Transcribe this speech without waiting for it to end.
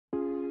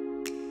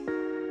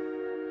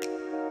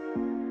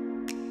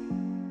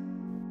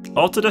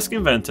Autodesk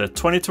Inventor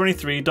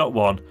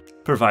 2023.1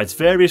 provides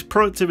various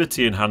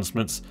productivity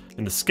enhancements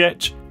in the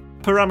Sketch,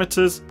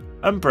 Parameters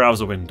and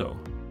Browser window.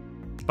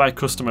 By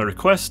customer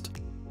request,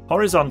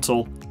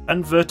 horizontal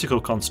and vertical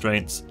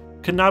constraints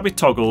can now be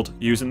toggled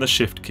using the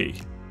Shift key.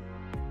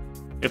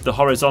 If the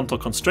horizontal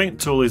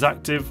constraint tool is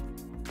active,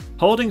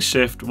 holding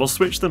Shift will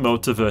switch the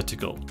mode to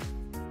vertical.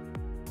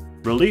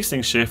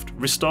 Releasing Shift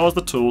restores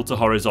the tool to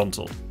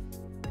horizontal.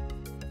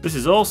 This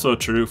is also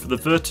true for the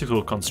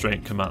vertical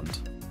constraint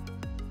command.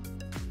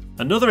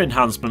 Another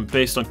enhancement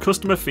based on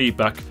customer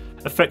feedback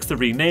affects the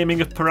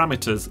renaming of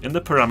parameters in the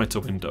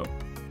parameter window.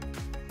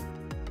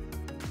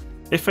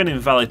 If an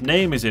invalid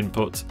name is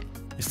input,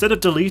 instead of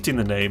deleting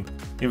the name,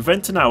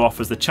 Inventor now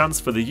offers the chance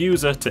for the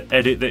user to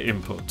edit the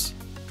input.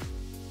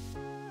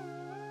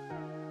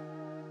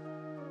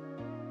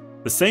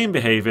 The same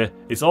behaviour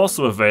is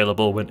also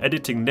available when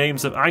editing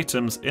names of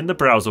items in the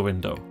browser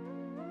window.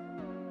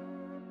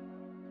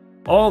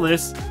 All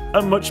this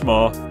and much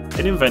more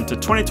in Inventor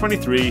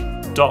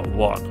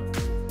 2023.1.